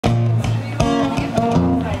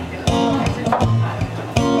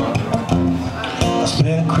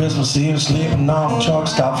Christmas Eve, sleeping on the truck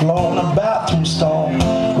stop floor in the bathroom stall.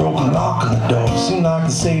 Broken lock on the door, seemed like the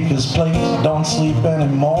safest place. Don't sleep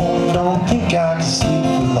anymore, don't think I can sleep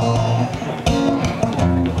for long.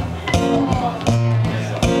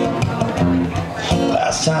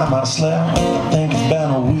 Last time I slept, I think it's been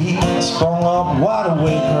a week. I sprung up wide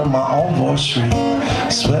awake, heard my own voice shriek.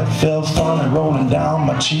 Sweat felt funny rolling down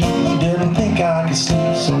my cheek. Didn't think I could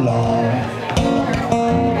sleep so long.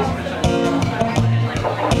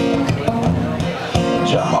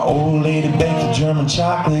 My old lady baked a German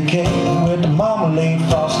chocolate cake with the marmalade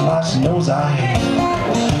frosting like she knows I hate.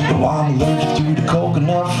 Though I'm allergic to the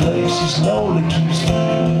coconut flakes, she slowly keeps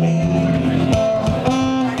feeding me.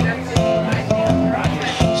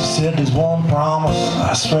 She said there's one promise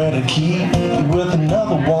I swear to keep. You're with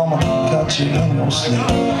another woman, cut you in your sleep.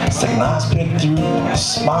 Second eyes pick through,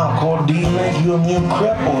 smile cord deep, make you immune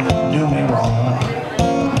crippled, do me wrong.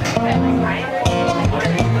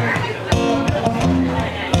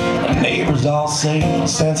 Neighbors all say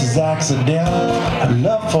since his accident, her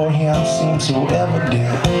love for him seems so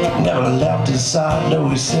evident. Never left his side, though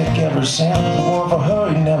he's sick ever since. The one for her,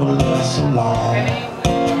 he never lived so long.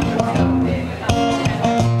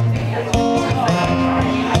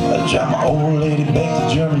 My old lady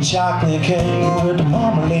baked a German chocolate cake with the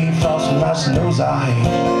marmalade frosting like she knows I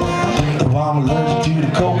hate. Though I'm allergic to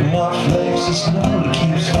the coconut flakes, it slowly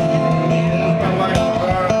keeps feeding me.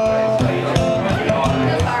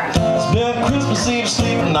 Christmas Eve,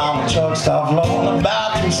 sleeping on the truck stop floor in the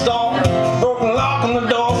bathroom stall. Broken lock on the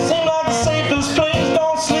door.